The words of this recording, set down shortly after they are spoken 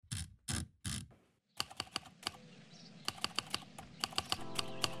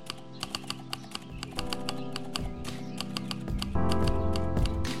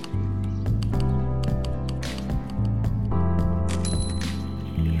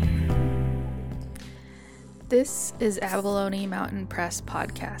This is Abalone Mountain Press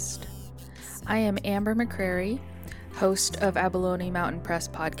Podcast. I am Amber McCrary, host of Abalone Mountain Press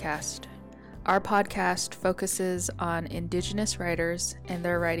Podcast. Our podcast focuses on Indigenous writers and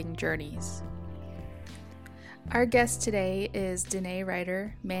their writing journeys. Our guest today is Dene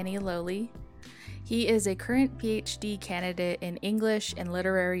writer Manny Lowly. He is a current PhD candidate in English and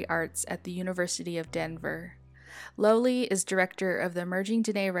Literary Arts at the University of Denver. Lowly is director of the Emerging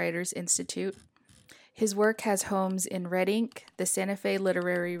Dene Writers Institute. His work has homes in Red Ink, the Santa Fe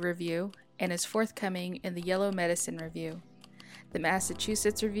Literary Review, and is forthcoming in the Yellow Medicine Review, the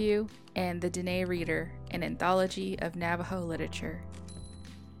Massachusetts Review, and the Dene Reader, an anthology of Navajo literature.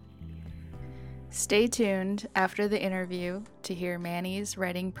 Stay tuned after the interview to hear Manny's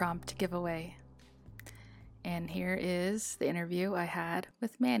writing prompt giveaway. And here is the interview I had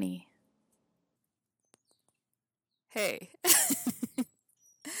with Manny. Hey.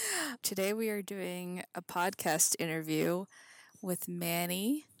 Today we are doing a podcast interview with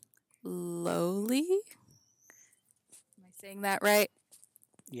Manny Lowly. Am I saying that right?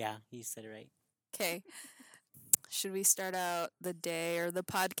 Yeah, you said it right. Okay. Should we start out the day or the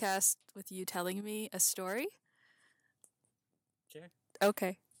podcast with you telling me a story? Sure.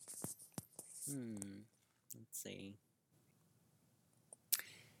 Okay. Let's see.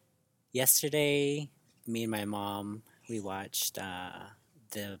 Yesterday, me and my mom, we watched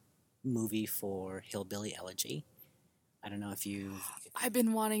the movie for Hillbilly Elegy. I don't know if you've... I've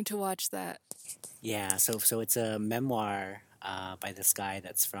been wanting to watch that. Yeah, so it's a memoir by this guy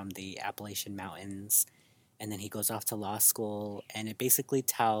that's from the Appalachian Mountains, and then he goes off to law school, and it basically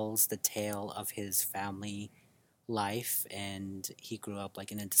tells the tale of his family life, and he grew up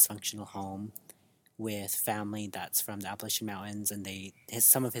like in a dysfunctional home with family that's from the Appalachian Mountains, and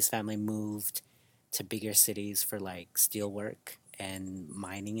some of his family moved to bigger cities for like steel work and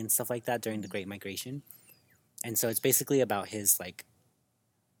mining and stuff like that during the Great Migration. And so it's basically about his like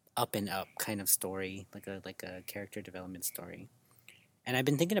up and up kind of story, like a character development story. And I've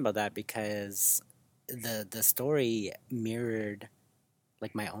been thinking about that because the story mirrored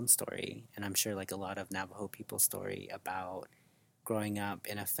like my own story, and I'm sure like a lot of Navajo people's story about growing up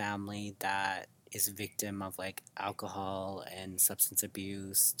in a family that is victim of like alcohol and substance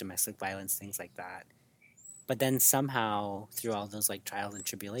abuse, domestic violence, things like that. But then somehow through all those like trials and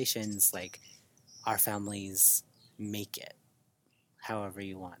tribulations, like our families make it, however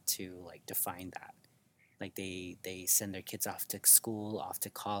you want to like define that. Like they send their kids off to school, off to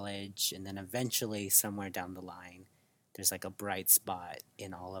college, and then eventually somewhere down the line there's like a bright spot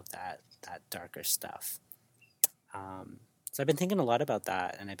in all of that darker stuff. So I've been thinking a lot about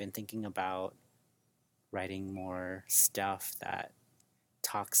that, and I've been thinking about writing more stuff that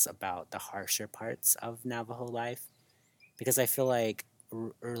talks about the harsher parts of Navajo life, because I feel like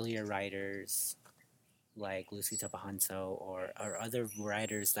earlier writers like Lucy Tapahanso or other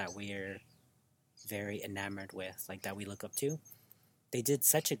writers that we're very enamored with, like that we look up to, they did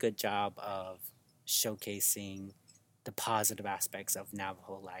such a good job of showcasing the positive aspects of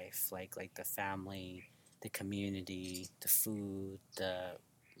Navajo life, like the family, the community, the food, the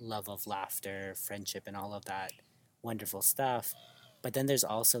love of laughter, friendship, and all of that wonderful stuff. But then there's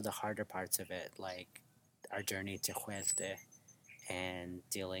also the harder parts of it, like our journey to Huerte and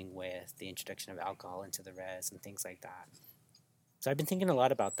dealing with the introduction of alcohol into the res and things like that. So I've been thinking a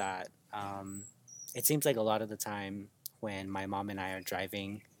lot about that. It seems like a lot of the time when my mom and I are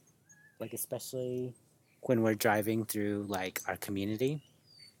driving, like especially when we're driving through like our community,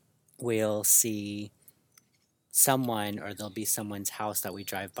 we'll see someone, or there'll be someone's house that we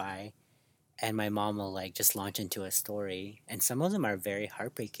drive by, and my mom will like just launch into a story, and some of them are very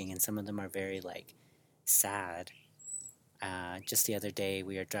heartbreaking and some of them are very like sad. Just the other day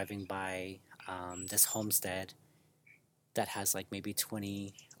we were driving by this homestead that has like maybe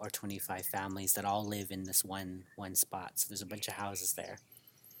 20 or 25 families that all live in this one spot. So there's a bunch of houses there,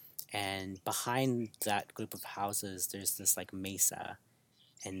 and behind that group of houses there's this like mesa,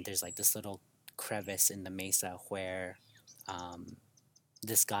 and there's like this little crevice in the mesa where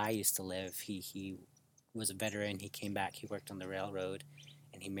this guy used to live. He was a veteran. He came back. He worked on the railroad,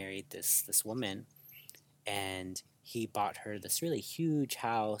 and he married this woman, and he bought her this really huge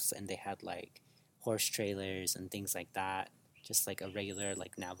house, and they had like horse trailers and things like that, just like a regular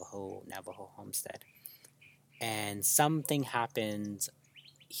like Navajo homestead. And something happened.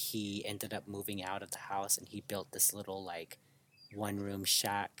 He ended up moving out of the house, and he built this little like one room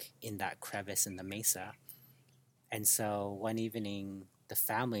shack in that crevice in the mesa. And so one evening the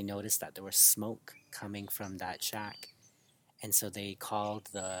family noticed that there was smoke coming from that shack, and so they called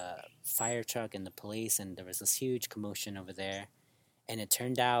the fire truck and the police, and there was this huge commotion over there. And it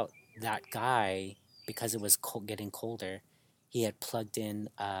turned out that guy because it was getting colder, he had plugged in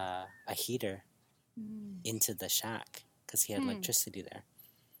a heater into the shack because he had electricity there.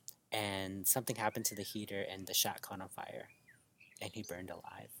 And something happened to the heater and the shack caught on fire and he burned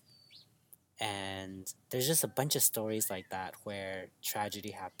alive. And there's just a bunch of stories like that where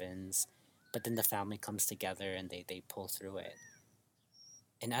tragedy happens, but then the family comes together and they pull through it.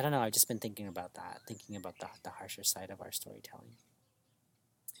 And I don't know, I've just been thinking about that, thinking about the harsher side of our storytelling.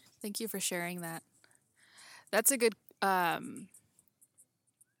 Thank you for sharing that. That's a good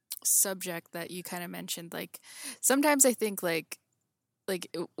subject that you kind of mentioned. Like, sometimes I think like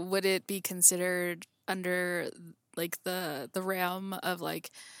would it be considered under like the realm of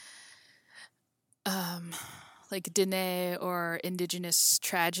like Dene or indigenous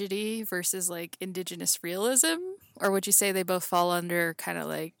tragedy versus like indigenous realism, or would you say they both fall under kind of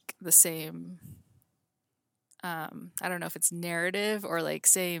like the same? I don't know if it's narrative or like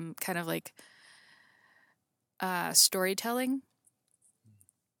same kind of like storytelling.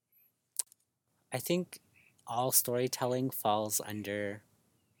 I think all storytelling falls under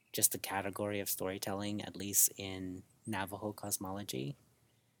just the category of storytelling, at least in Navajo cosmology.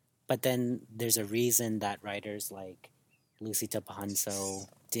 But then there's a reason that writers like Lucy Tapahanso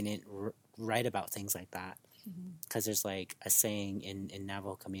didn't write about things like that. Because there's like a saying in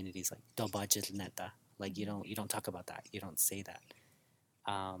Navajo communities like "dobajil neta," like you don't talk about that, you don't say that.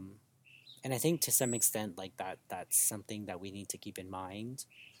 And I think to some extent like that's something that we need to keep in mind.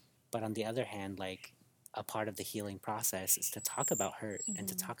 But on the other hand, like a part of the healing process is to talk about hurt and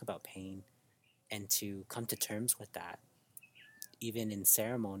to talk about pain and to come to terms with that. Even in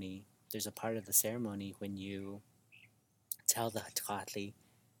ceremony, there's a part of the ceremony when you tell the Hatkatli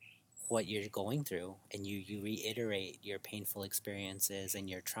what you're going through and you reiterate your painful experiences and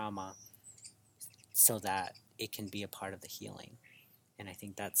your trauma so that it can be a part of the healing. And I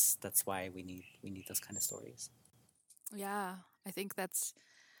think that's why we need those kind of stories. Yeah, I think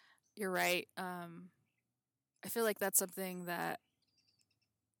you're right. I feel like that's something that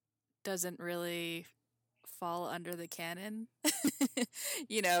doesn't really fall under the canon,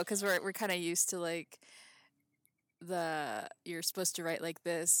 because we're kind of used to like you're supposed to write like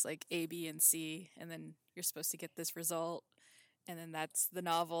this, like A, B, and C, and then you're supposed to get this result, and then that's the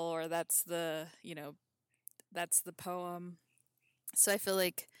novel or that's that's the poem. So I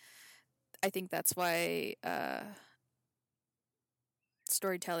think that's why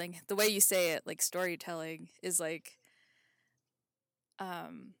storytelling, the way you say it, like storytelling is like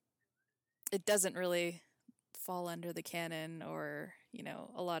it doesn't really fall under the canon or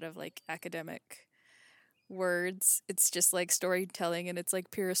a lot of like academic words. It's just like storytelling and it's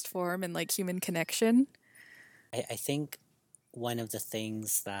like purest form and like human connection. I think one of the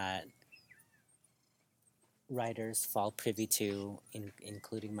things that writers fall privy to,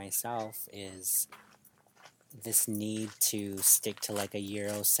 including myself, is this need to stick to like a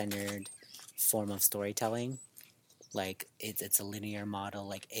Euro-centered form of storytelling. Like it's a linear model,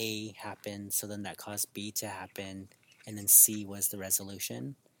 like A happened, so then that caused B to happen, and then C was the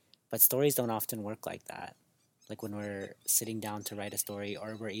resolution. But stories don't often work like that. Like when we're sitting down to write a story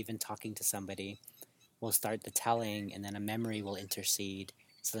or we're even talking to somebody, we'll start the telling and then a memory will intercede,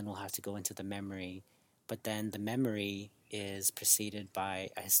 so then we'll have to go into the memory. But then the memory is preceded by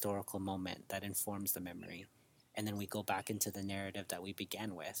a historical moment that informs the memory. And then we go back into the narrative that we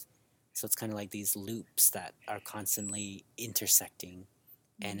began with. So it's kind of like these loops that are constantly intersecting,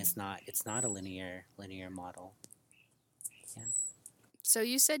 and it's not a linear model. Yeah. So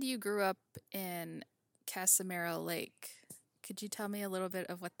you said you grew up in Casimiro Lake. Could you tell me a little bit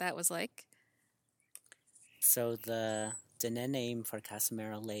of what that was like? So the Dene name for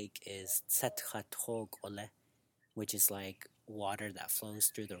Casimiro Lake is Tsetchatog Ole, which is like water that flows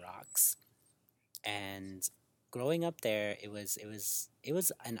through the rocks. And growing up there, it was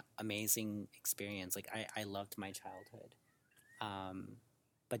an amazing experience. Like I loved my childhood,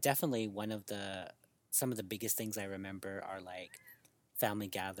 but definitely some of the biggest things I remember are like family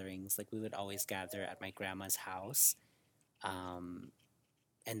gatherings. Like we would always gather at my grandma's house,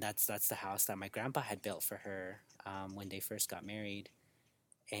 and that's the house that my grandpa had built for her when they first got married,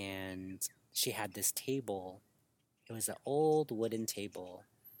 and she had this table. It was an old wooden table,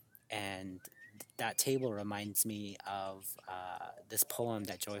 and that table reminds me of this poem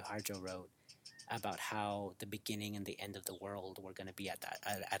that Joy Harjo wrote about how the beginning and the end of the world were going to be at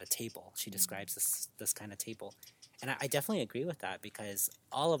a table. She describes this kind of table, and I definitely agree with that because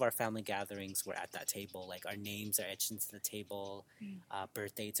all of our family gatherings were at that table. Like our names are etched into the table,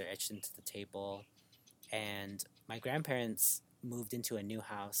 birth dates are etched into the table, and my grandparents moved into a new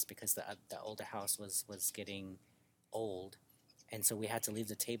house because the older house was getting old. And so we had to leave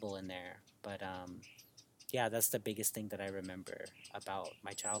the table in there. But yeah, that's the biggest thing that I remember about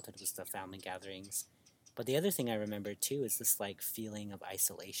my childhood was the family gatherings. But the other thing I remember too is this like feeling of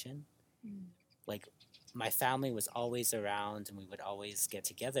isolation. Like my family was always around and we would always get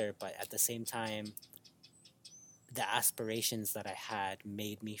together, but at the same time, the aspirations that I had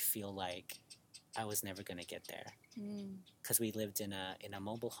made me feel like I was never going to get there because we lived in a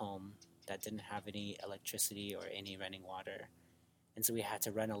mobile home that didn't have any electricity or any running water. And so we had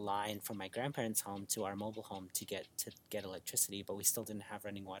to run a line from my grandparents' home to our mobile home to get electricity, but we still didn't have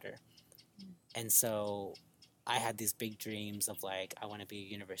running water. And so I had these big dreams of like I want to be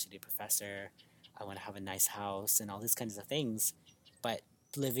a university professor, I want to have a nice house and all these kinds of things. But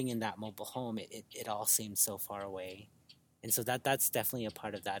living in that mobile home, it all seemed so far away. And so that's definitely a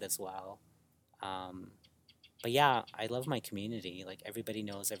part of that as well. Um, but yeah, I love my community. Like everybody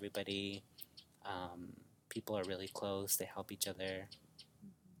knows everybody. Um, People are really close. They help each other.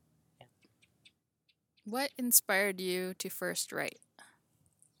 Yeah. What inspired you to first write?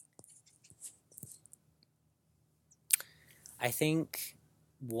 I think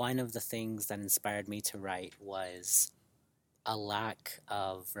one of the things that inspired me to write was a lack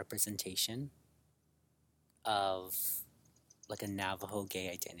of representation of like a Navajo gay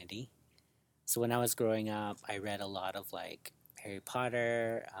identity. So when I was growing up, I read a lot of like Harry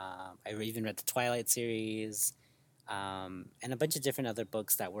Potter. I even read the Twilight series, and a bunch of different other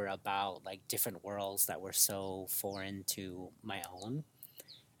books that were about like different worlds that were so foreign to my own.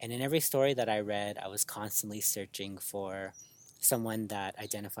 And in every story that I read, I was constantly searching for someone that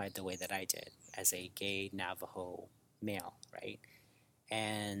identified the way that I did as a gay Navajo male, right?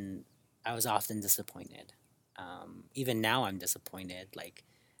 And I was often disappointed. Even now, I'm disappointed. Like,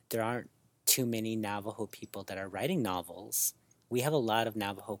 there aren't too many Navajo people that are writing novels. We have a lot of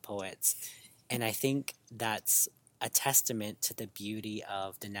Navajo poets, and I think that's a testament to the beauty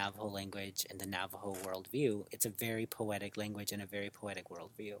of the Navajo language and the Navajo worldview. It's a very poetic language and a very poetic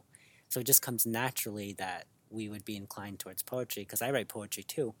worldview. So it just comes naturally that we would be inclined towards poetry because I write poetry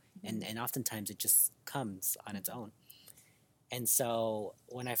too, and oftentimes it just comes on its own. And so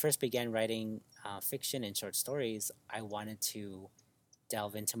when I first began writing fiction and short stories, I wanted to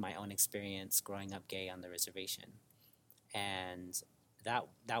delve into my own experience growing up gay on the reservation. And that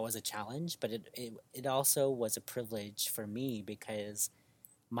was a challenge, but it also was a privilege for me because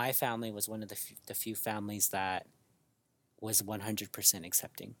my family was one of the few families that was 100%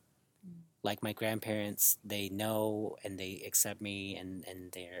 accepting. Like my grandparents, they know and they accept me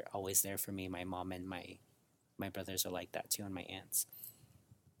and they're always there for me. My mom and my brothers are like that too, and my aunts.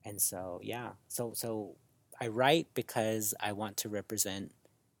 And so yeah, so I write because I want to represent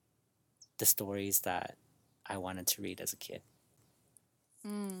the stories that I wanted to read as a kid.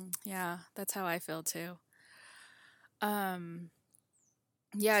 Yeah, that's how I feel too.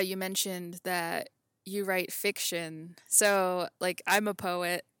 Yeah, you mentioned that you write fiction. So, like, I'm a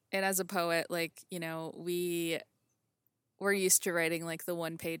poet, and as a poet, like, we're used to writing like the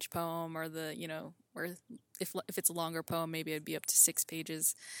one-page poem or the, or if it's a longer poem, maybe it'd be up to 6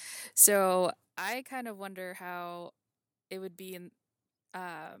 pages. So, I kind of wonder how it would be in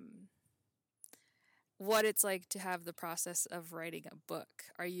what it's like to have the process of writing a book.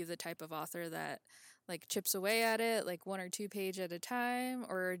 Are you the type of author that like chips away at it like 1 or 2 page at a time,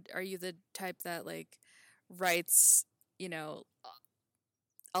 or are you the type that like writes,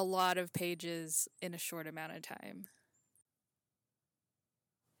 a lot of pages in a short amount of time?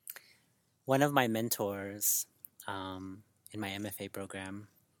 One of my mentors in my MFA program,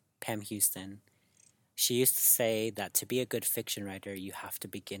 Pam Houston, she used to say that to be a good fiction writer, you have to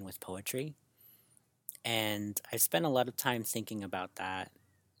begin with poetry. And I've spent a lot of time thinking about that.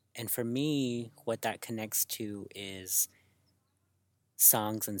 And for me, what that connects to is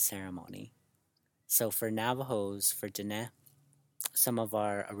songs and ceremony. So for Navajos, for Diné, some of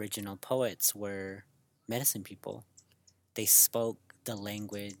our original poets were medicine people. They spoke the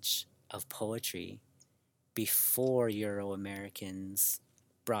language of poetry before Euro Americans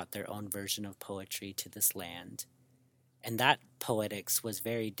brought their own version of poetry to this land. And that poetics was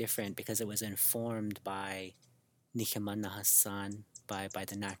very different because it was informed by Nihiman Hassan, by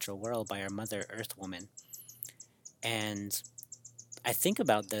the natural world, by our mother, Earth Woman. And I think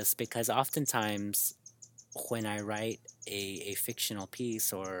about this because oftentimes when I write a fictional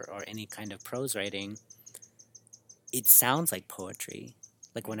piece or any kind of prose writing, it sounds like poetry.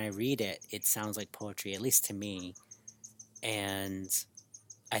 Like when I read it, it sounds like poetry, at least to me. And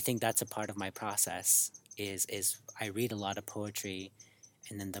I think that's a part of my process is I read a lot of poetry,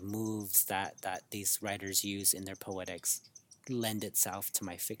 and then the moves that these writers use in their poetics lend itself to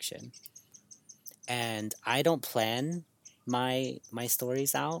my fiction. And I don't plan my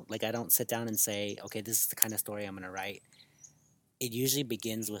stories out. Like I don't sit down and say, okay, this is the kind of story I'm gonna write. It usually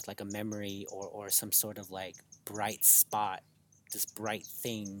begins with like a memory or some sort of like bright spot, this bright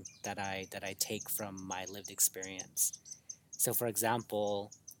thing that I take from my lived experience. So, for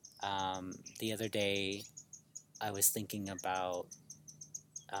example, the other day I was thinking about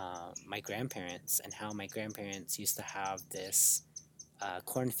my grandparents and how my grandparents used to have this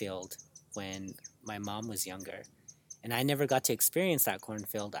cornfield when my mom was younger. And I never got to experience that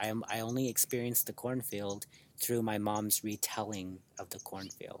cornfield. I only experienced the cornfield through my mom's retelling of the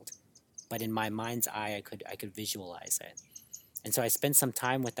cornfield. But in my mind's eye, I could visualize it. And so I spent some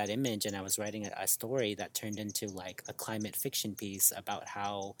time with that image, and I was writing a story that turned into like a climate fiction piece about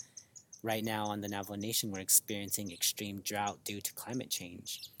how right now on the Navajo Nation we're experiencing extreme drought due to climate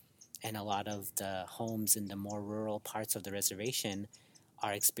change. And a lot of the homes in the more rural parts of the reservation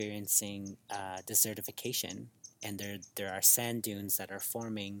are experiencing desertification, and there are sand dunes that are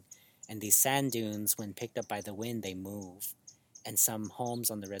forming, and these sand dunes, when picked up by the wind, they move, and some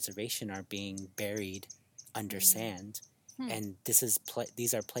homes on the reservation are being buried under sand, and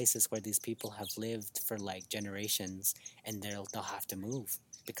these are places where these people have lived for like generations, and they'll have to move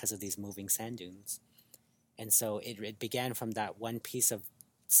because of these moving sand dunes. And so it began from that one piece of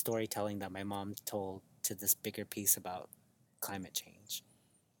storytelling that my mom told to this bigger piece about climate change.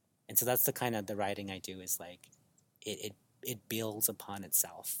 And so that's the kind of the writing I do, is like it builds upon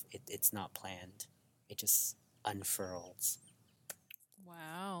itself. It's not planned. It just unfurls.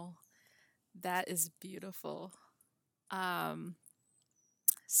 Wow. That is beautiful. Um,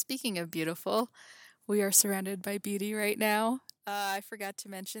 Speaking of beautiful, we are surrounded by beauty right now. I forgot to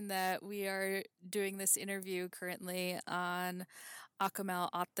mention that we are doing this interview currently on Akamal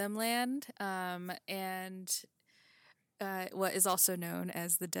Otham land, and what is also known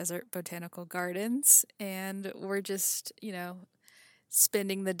as the Desert Botanical Gardens. And we're just,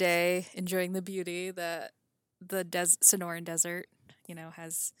 spending the day enjoying the beauty that the Sonoran Desert,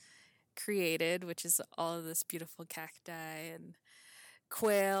 has created, which is all of this beautiful cacti and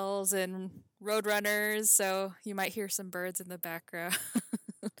quails and roadrunners. So you might hear some birds in the background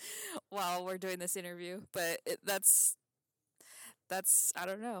while we're doing this interview. But that's I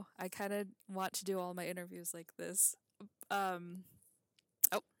don't know. I kind of want to do all my interviews like this. Um,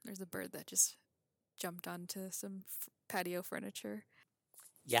 oh, there's a bird that just jumped onto some patio furniture.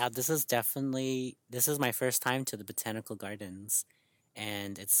 Yeah, this is my first time to the botanical gardens,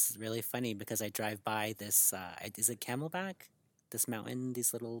 and it's really funny because I drive by this. Is it Camelback? This mountain,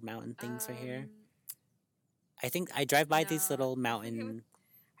 these little mountain things right here. I think I drive by these little mountain.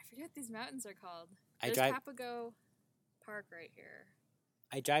 I forget what these mountains are called. I There's drive. Papago Park right here.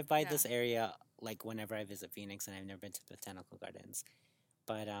 I drive by Yeah. this area like whenever I visit Phoenix, and I've never been to the botanical gardens.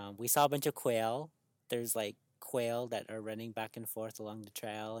 But we saw a bunch of quail. There's like quail that are running back and forth along the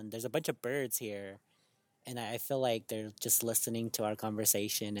trail, and there's a bunch of birds here. And I feel like they're just listening to our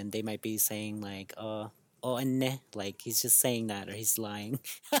conversation, and they might be saying like, oh, and like he's just saying that, or he's lying.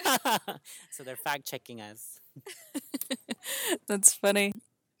 So they're fact checking us. That's funny.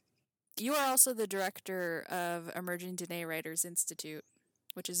 You are also the director of Emerging Dene Writers Institute,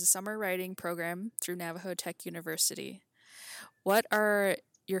 which is a summer writing program through Navajo Tech University. What are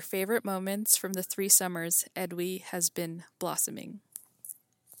your favorite moments from the 3 summers Edwy has been blossoming?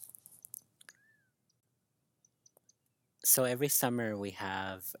 So every summer we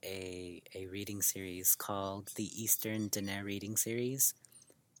have a reading series called the Eastern Dene Reading Series.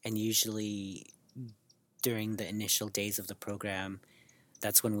 And usually during the initial days of the program,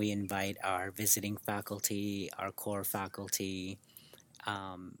 that's when we invite our visiting faculty, our core faculty,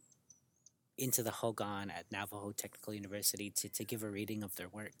 into the Hogan at Navajo Technical University to give a reading of their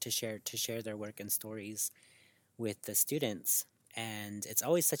work, to share their work and stories with the students. And it's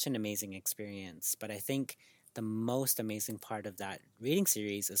always such an amazing experience. But I think the most amazing part of that reading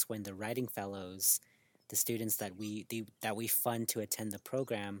series is when the writing fellows, the students that we fund to attend the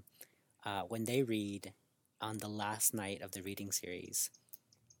program, when they read on the last night of the reading series.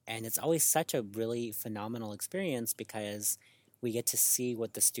 And it's always such a really phenomenal experience because we get to see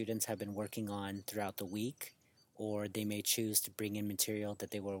what the students have been working on throughout the week, or they may choose to bring in material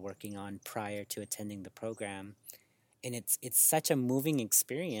that they were working on prior to attending the program. And it's such a moving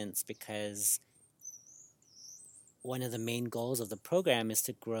experience because one of the main goals of the program is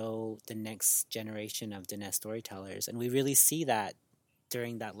to grow the next generation of Dene storytellers. And we really see that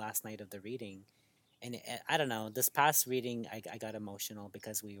during that last night of the reading. And I don't know, this past reading, I got emotional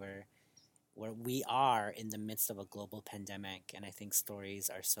because we are in the midst of a global pandemic. And I think stories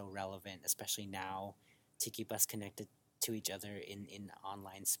are so relevant, especially now, to keep us connected to each other in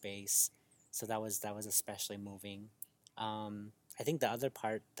online space. So that was especially moving. I think the other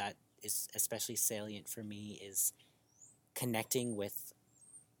part that is especially salient for me is connecting with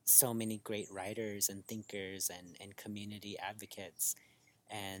so many great writers and thinkers and community advocates.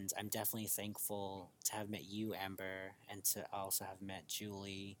 And I'm definitely thankful to have met you, Amber, and to also have met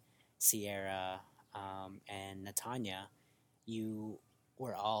Julie, Sierra, and Natanya. You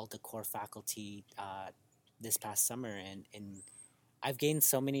were all the core faculty this past summer, and I've gained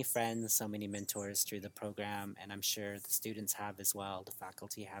so many friends, so many mentors through the program, and I'm sure the students have as well, the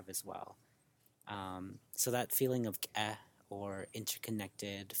faculty have as well. So that feeling of or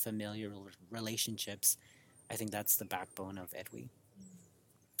interconnected familiar relationships, I think that's the backbone of EDWI.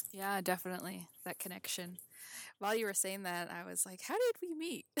 Yeah, definitely. That connection. While you were saying that, I was like, how did we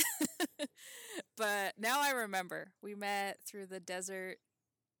meet? But now I remember. We met through the Desert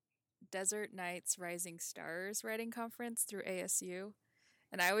Nights Rising Stars writing conference through ASU.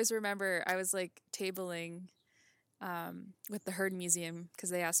 And I always remember I was like tabling with the Heard Museum because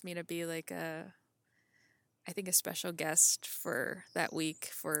they asked me to be like I think a special guest for that week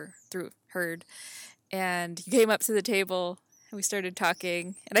through Heard. And you came up to the table and we started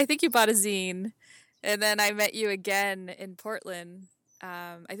talking. And I think you bought a zine. And then I met you again in Portland.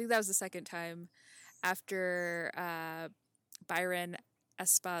 I think that was the second time after Byron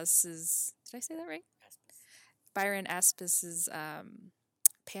Aspas's. Did I say that right? Byron Aspas's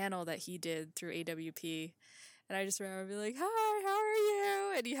panel that he did through AWP. And I just remember being like, "Hi, how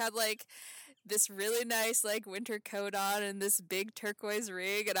are you?" And you had like this really nice like winter coat on and this big turquoise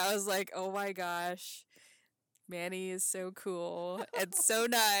ring, and I was like, "Oh my gosh, Manny is so cool and so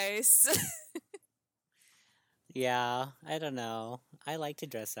nice." Yeah, I don't know. I like to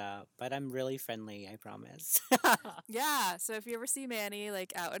dress up, but I'm really friendly, I promise. Yeah, so if you ever see Manny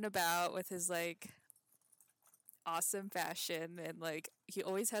like out and about with his like awesome fashion and like he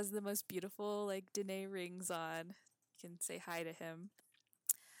always has the most beautiful like Danae rings on, you can say hi to him.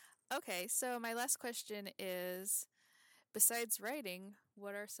 Okay, so my last question is, besides writing,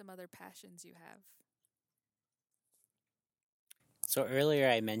 what are some other passions you have? So earlier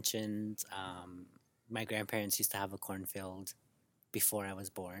I mentioned my grandparents used to have a cornfield before I was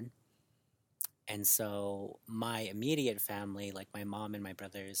born. And so my immediate family, like my mom and my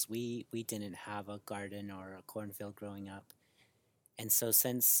brothers, we didn't have a garden or a cornfield growing up. And so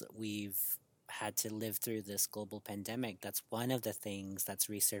since we've had to live through this global pandemic, that's one of the things that's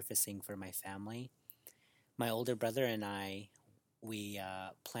resurfacing for my family. My older brother and I, we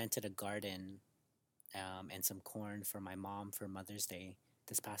planted a garden and some corn for my mom for Mother's Day,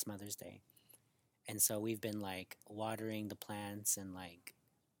 this past Mother's Day. And so we've been like watering the plants and like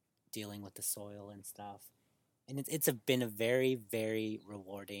dealing with the soil and stuff. And been a very, very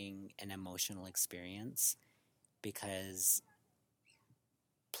rewarding and emotional experience because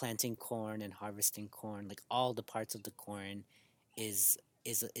planting corn and harvesting corn, like all the parts of the corn, is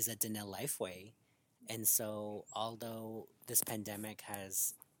a Dene life way. And so, although this pandemic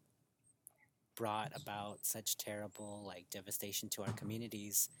has brought about such terrible like devastation to our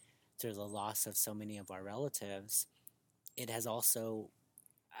communities through the loss of so many of our relatives, it has also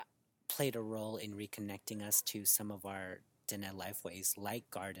played a role in reconnecting us to some of our Dene life ways, like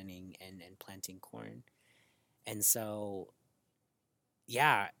gardening and planting corn. And so,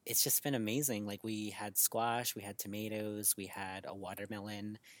 yeah, it's just been amazing. Like, we had squash, we had tomatoes, we had a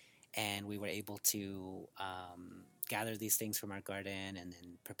watermelon, and we were able to gather these things from our garden and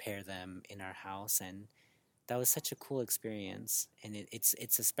then prepare them in our house. And that was such a cool experience. And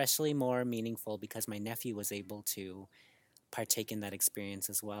it's especially more meaningful because my nephew was able to partake in that experience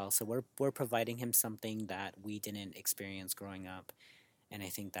as well. So we're providing him something that we didn't experience growing up, and I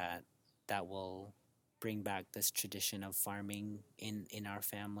think that will bring back this tradition of farming in our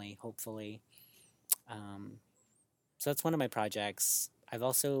family, hopefully. Um, so that's one of my projects. I've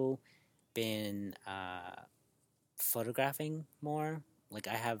also been photographing more. Like,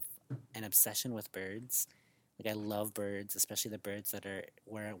 I have an obsession with birds. Like, I love birds, especially the birds that are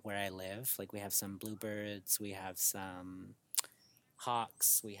where I live. Like, we have some bluebirds, we have some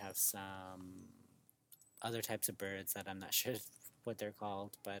hawks, we have some other types of birds that I'm not sure what they're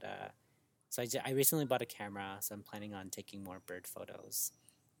called, but so I recently bought a camera, so I'm planning on taking more bird photos.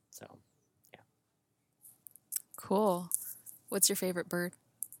 So, yeah. Cool. What's your favorite bird?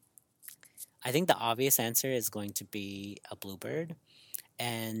 I think the obvious answer is going to be a bluebird,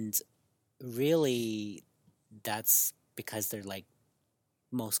 and really, that's because they're like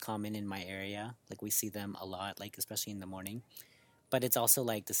most common in my area. Like, we see them a lot, like especially in the morning. But it's also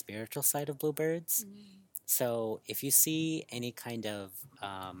like the spiritual side of bluebirds. So if you see any kind of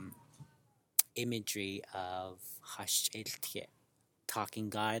imagery of Hashiltye, talking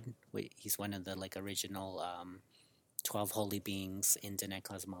god, he's one of the like original 12 holy beings in Diné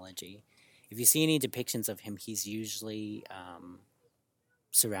cosmology. If you see any depictions of him, he's usually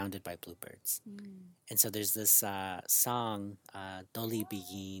surrounded by bluebirds. And so there's this song, Doli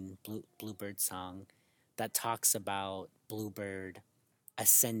Biyin, Bluebird song, that talks about Bluebird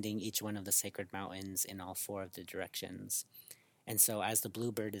ascending each one of the sacred mountains in all four of the directions. And so as the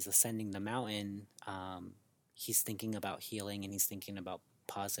bluebird is ascending the mountain, he's thinking about healing and he's thinking about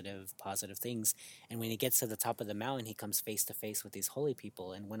positive things. And when he gets to the top of the mountain, he comes face to face with these holy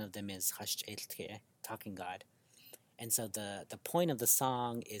people, and one of them is Hasht Eltke, talking God. And so the point of the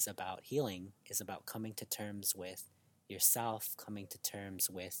song is about healing, is about coming to terms with yourself, coming to terms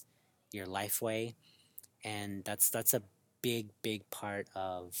with your life way. And that's a big part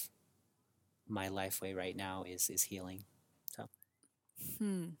of my life way right now is healing. So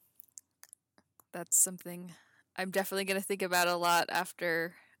That's something I'm definitely going to think about a lot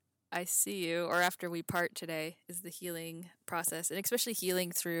after I see you, or after we part today, is the healing process, and especially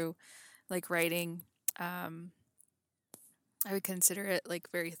healing through like writing. I would consider it like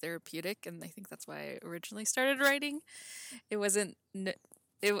very therapeutic, and I think that's why I originally started writing. It wasn't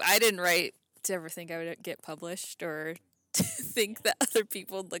I didn't write to ever think I would get published or to think that other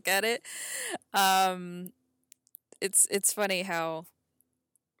people would look at it. It's funny how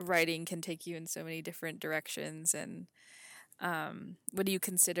writing can take you in so many different directions. And what do you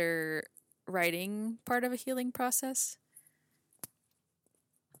consider writing part of a healing process?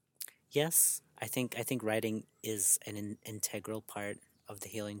 Yes, I think writing is an integral part of the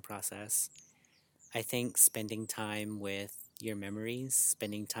healing process. I think spending time with your memories,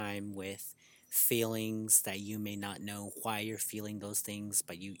 spending time with feelings that you may not know why you're feeling those things,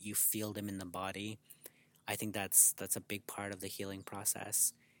 but you feel them in the body. I think that's a big part of the healing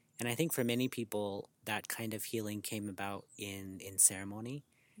process. And I think for many people, that kind of healing came about in ceremony.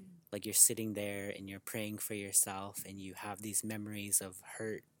 Like you're sitting there and you're praying for yourself and you have these memories of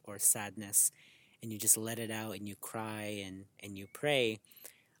hurt or sadness and you just let it out and you cry and you pray.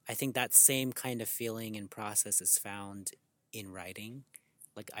 I think that same kind of feeling and process is found in writing.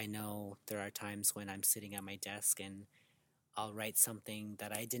 Like I know there are times when I'm sitting at my desk and I'll write something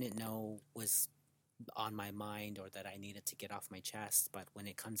that I didn't know was on my mind or that I needed to get off my chest, but when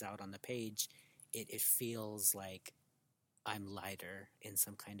it comes out on the page, it feels like I'm lighter in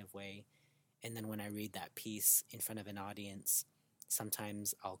some kind of way. And then when I read that piece in front of an audience,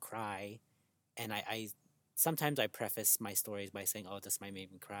 sometimes I'll cry, and I sometimes I preface my stories by saying, "Oh, this might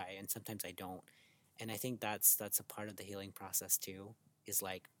make me cry," and sometimes I don't. And I think that's a part of the healing process too, is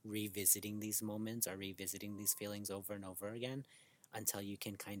like revisiting these moments or revisiting these feelings over and over again until you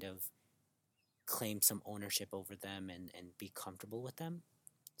can kind of claim some ownership over them and be comfortable with them.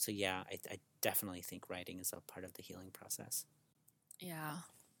 So yeah, I definitely think writing is a part of the healing process. Yeah,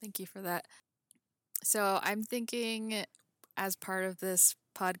 thank you for that. So I'm thinking, as part of this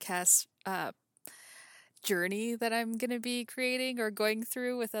podcast journey that I'm going to be creating or going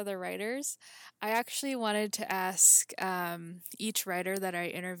through with other writers, I actually wanted to ask each writer that I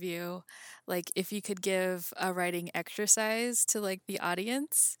interview, like, if you could give a writing exercise to like the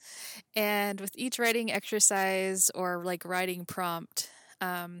audience. And with each writing exercise or like writing prompt,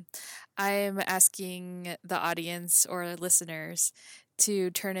 I'm asking the audience or listeners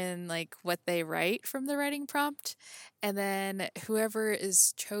to turn in like what they write from the writing prompt, and then whoever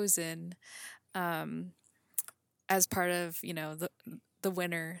is chosen as part of, you know, the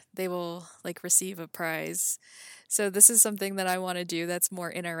winner, they will like receive a prize. So this is something that I want to do that's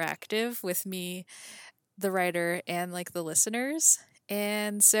more interactive with me, the writer, and like the listeners.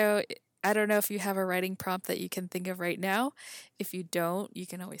 And so I don't know if you have a writing prompt that you can think of right now. If you don't, you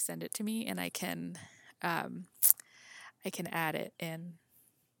can always send it to me and I can add it in.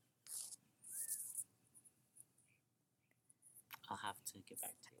 I'll have to get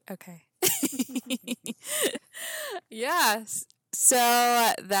back to you. Okay. Yeah. So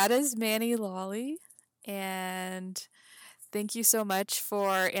that is Manny Lawley. And thank you so much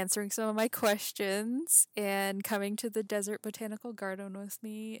for answering some of my questions and coming to the Desert Botanical Garden with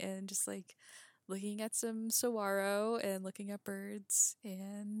me and just like looking at some saguaro and looking at birds.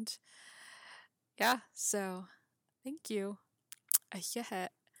 And yeah, so thank you. Ayahet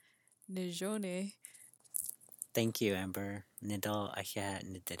Nijone. Thank you, Amber. Nidal Ahya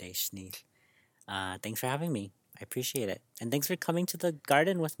Nidareshnil. Thanks for having me. I appreciate it. And thanks for coming to the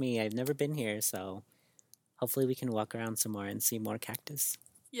garden with me. I've never been here, so hopefully we can walk around some more and see more cactus.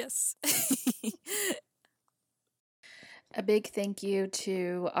 Yes. A big thank you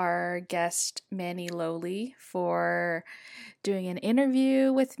to our guest, Manny Lowley, for doing an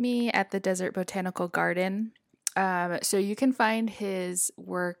interview with me at the Desert Botanical Garden. So you can find his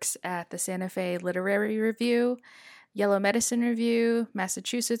works at the Santa Fe Literary Review. Yellow Medicine Review,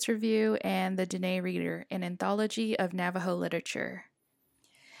 Massachusetts Review, and the Dene Reader, an anthology of Navajo literature.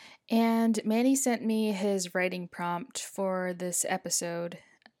 And Manny sent me his writing prompt for this episode,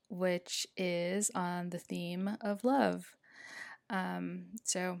 which is on the theme of love.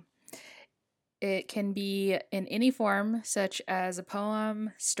 So it can be in any form, such as a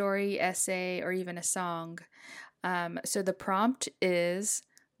poem, story, essay, or even a song. So the prompt is,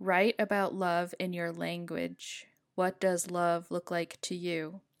 write about love in your language. What does love look like to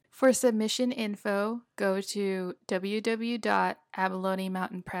you? For submission info, go to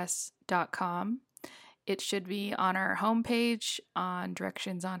www.abalonimountainpress.com. It should be on our homepage on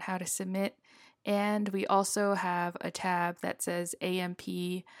directions on how to submit. And we also have a tab that says AMP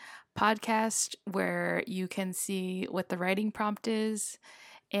podcast where you can see what the writing prompt is.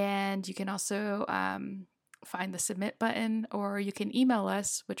 And you can also find the submit button, or you can email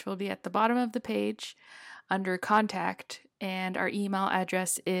us, which will be at the bottom of the page under contact. And our email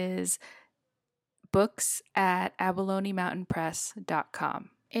address is books@abalonimountainpress.com.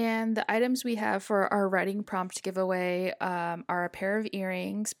 And the items we have for our writing prompt giveaway are a pair of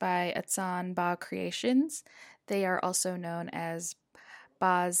earrings by Atsan Ba Creations. They are also known as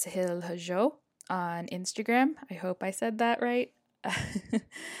Baz Hil Hajo on Instagram. I hope I said that right.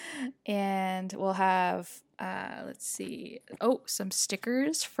 And we'll have, some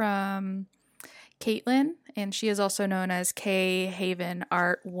stickers from Caitlin, and she is also known as K Haven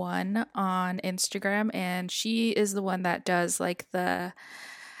Art 1 on Instagram, and she is the one that does like the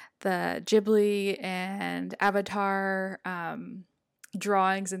Ghibli and Avatar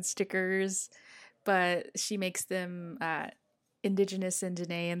drawings and stickers, but she makes them Indigenous and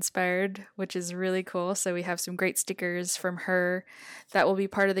Dene inspired, which is really cool. So we have some great stickers from her that will be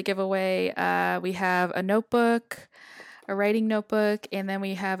part of the giveaway. We have a notebook, a writing notebook, and then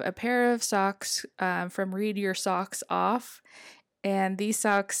we have a pair of socks from Read Your Socks Off. And these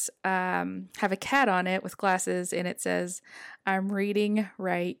socks have a cat on it with glasses, and it says, I'm reading,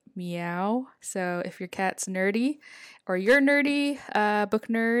 right, meow. So if your cat's nerdy or you're nerdy, book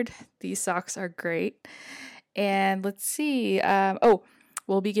nerd, these socks are great. And let's see,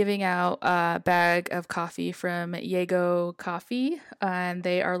 we'll be giving out a bag of coffee from Yago Coffee, and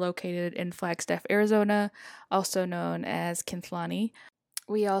they are located in Flagstaff, Arizona, also known as Kintlani.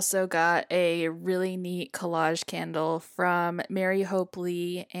 We also got a really neat collage candle from Mary Hope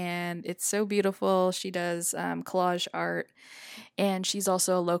Lee, and it's so beautiful. She does collage art, and she's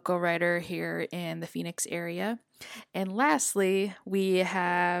also a local writer here in the Phoenix area. And lastly, we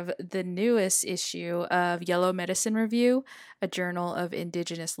have the newest issue of Yellow Medicine Review, a journal of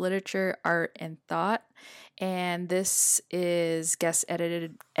Indigenous literature, art, and thought. And this is guest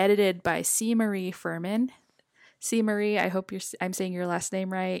edited by C. Marie Furman. C. Marie, I hope I'm saying your last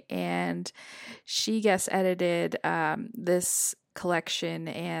name right. And she guest edited this collection,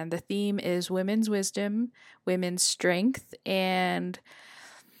 and the theme is women's wisdom, women's strength, and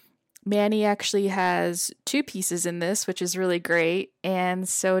Manny actually has 2 pieces in this, which is really great, and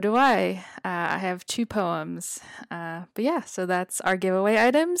so do I. I have 2 poems. So that's our giveaway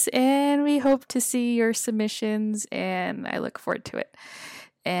items, and we hope to see your submissions, and I look forward to it.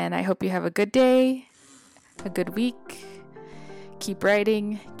 And I hope you have a good day, a good week. Keep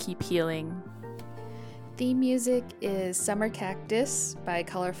writing, keep healing. Theme music is Summer Cactus by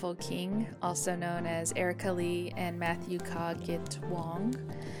Colorful King, also known as Erica Lee and Matthew Ka-Git Wong.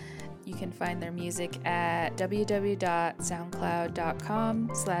 You can find their music at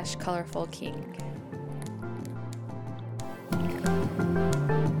www.soundcloud.com/colorfulking.